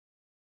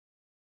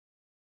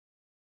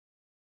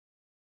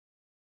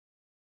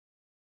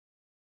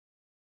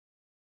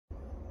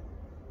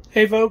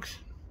Hey folks,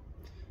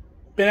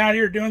 been out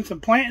here doing some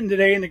planting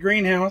today in the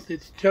greenhouse.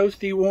 It's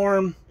toasty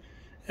warm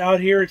out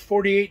here. It's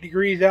 48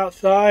 degrees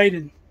outside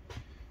and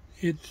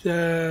it's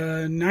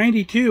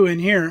 92 in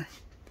here.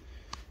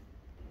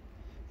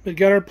 But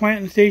got our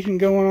planting station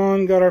going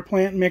on, got our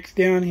plant mix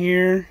down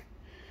here,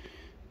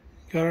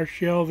 got our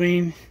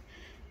shelving.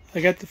 I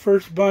got the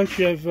first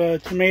bunch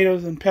of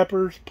tomatoes and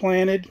peppers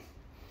planted.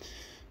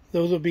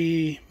 Those will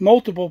be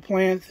multiple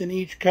plants in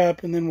each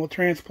cup, and then we'll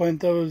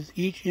transplant those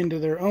each into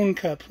their own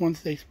cups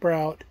once they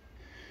sprout.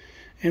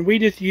 And we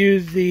just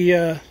use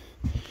the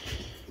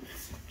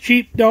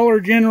cheap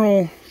Dollar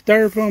General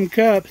styrofoam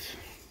cups.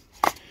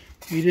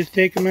 You just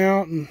take them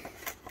out and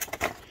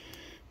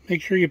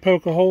make sure you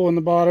poke a hole in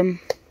the bottom.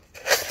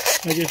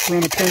 I just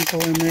run a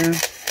pencil in there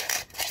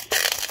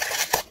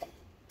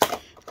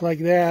like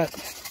that,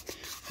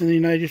 and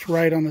then I just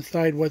write on the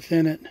side what's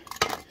in it.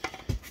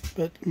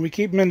 But we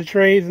keep them in the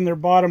trays and they're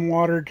bottom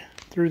watered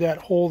through that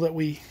hole that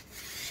we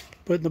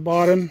put in the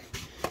bottom,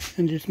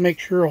 and just make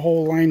sure a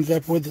hole lines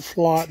up with the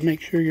slot.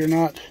 Make sure you're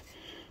not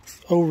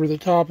over the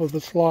top of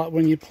the slot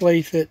when you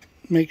place it.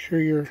 Make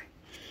sure you're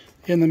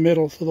in the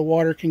middle so the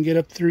water can get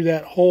up through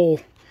that hole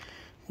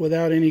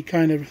without any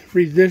kind of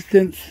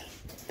resistance.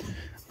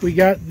 We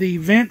got the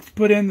vents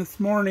put in this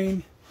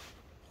morning.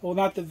 Well,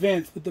 not the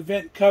vents, but the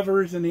vent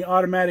covers and the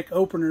automatic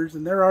openers,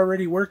 and they're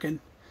already working.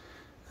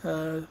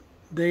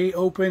 They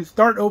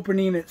start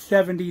opening at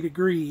 70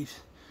 degrees,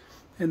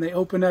 and they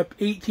open up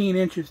 18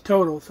 inches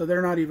total, so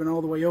they're not even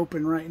all the way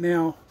open right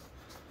now.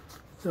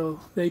 So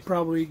they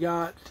probably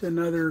got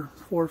another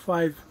 4 or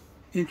 5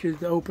 inches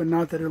to open.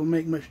 Not that it'll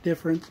make much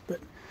difference, but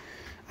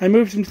I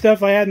moved some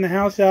stuff I had in the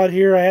house out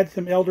here. I had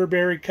some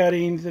elderberry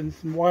cuttings and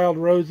some wild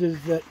roses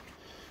that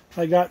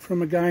I got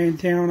from a guy in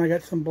town. I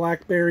got some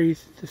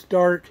blackberries to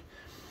start.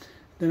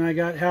 Then I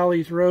got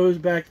Hallie's rose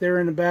back there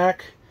in the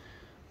back.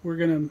 We're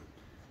going to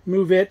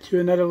move it to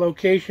another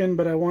location,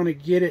 but I want to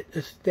get it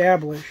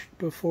established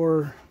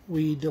before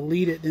we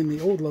delete it in the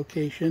old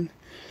location.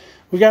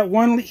 We got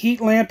one heat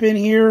lamp in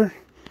here,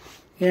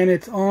 and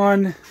it's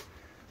on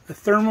a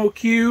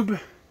Thermocube.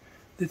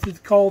 This is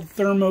called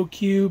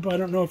Thermocube. I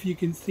don't know if you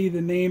can see the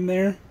name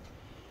there,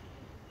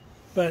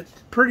 but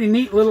pretty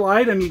neat little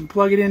item. You can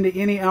plug it into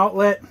any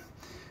outlet.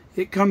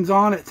 It comes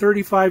on at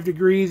 35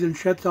 degrees and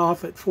shuts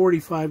off at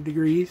 45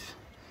 degrees.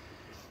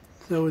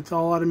 So it's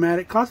all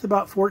automatic. Costs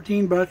about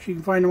 14 bucks. You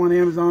can find them on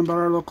Amazon, but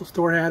our local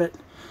store had it.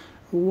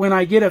 When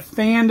I get a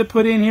fan to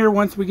put in here,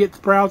 once we get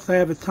sprouts, I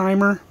have a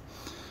timer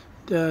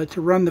to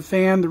run the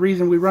fan. The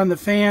reason we run the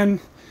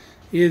fan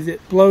is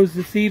it blows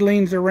the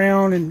seedlings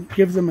around and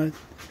gives them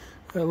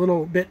a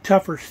little bit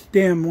tougher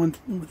stem once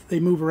they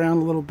move around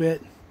a little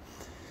bit.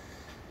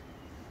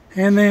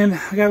 And then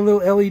I got a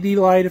little LED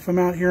light if I'm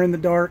out here in the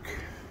dark.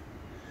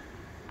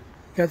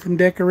 Got some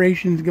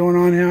decorations going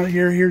on out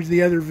here. Here's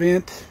the other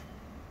vent.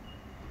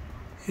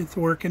 It's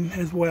working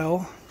as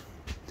well.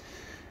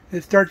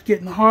 It starts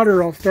getting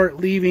hotter, I'll start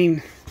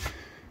leaving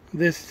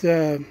this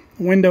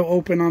window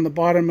open on the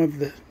bottom of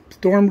the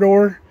storm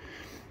door,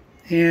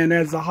 and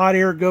as the hot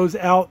air goes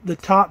out the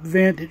top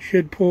vent, it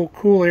should pull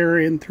cool air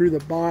in through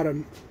the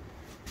bottom.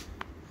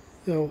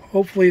 So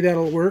hopefully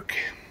that'll work.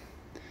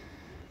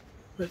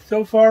 But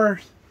so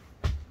far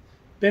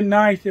been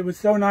nice. It was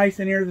so nice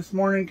in here this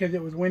morning because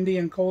it was windy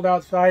and cold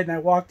outside, and I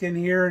walked in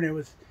here and it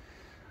was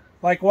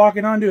like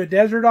walking onto a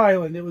desert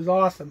island. It was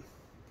awesome.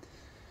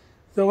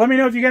 So let me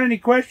know if you got any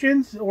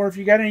questions or if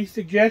you got any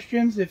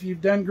suggestions, if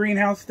you've done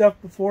greenhouse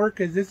stuff before,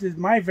 because this is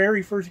my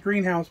very first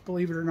greenhouse,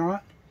 believe it or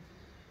not.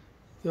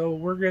 So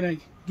we're going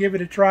to give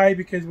it a try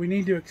because we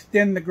need to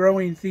extend the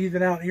growing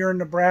season out here in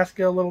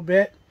Nebraska a little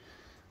bit.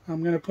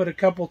 I'm going to put a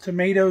couple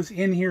tomatoes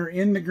in here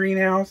in the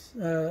greenhouse,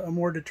 a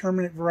more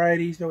determinate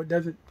variety, so it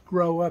doesn't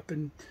grow up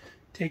and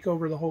take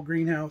over the whole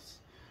greenhouse.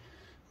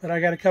 But I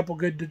got a couple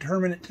good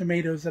determinate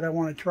tomatoes that I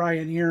want to try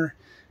in here,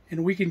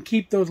 and we can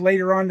keep those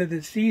later on to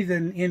the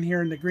season in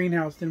here in the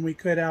greenhouse than we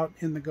could out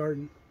in the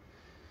garden.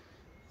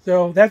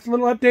 So that's a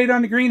little update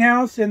on the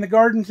greenhouse and the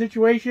garden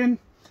situation.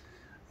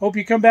 Hope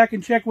you come back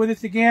and check with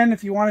us again.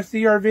 If you want to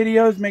see our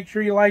videos, make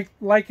sure you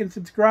like and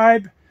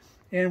subscribe.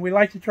 And we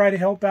like to try to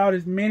help out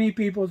as many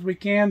people as we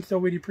can, so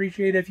we'd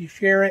appreciate it if you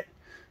share it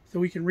so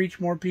we can reach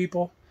more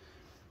people.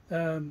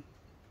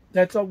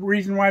 That's the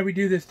reason why we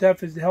do this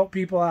stuff, is to help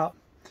people out.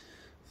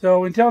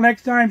 So until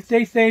next time,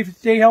 stay safe,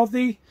 stay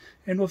healthy,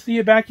 and we'll see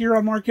you back here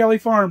on Mark Kelly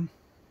Farm.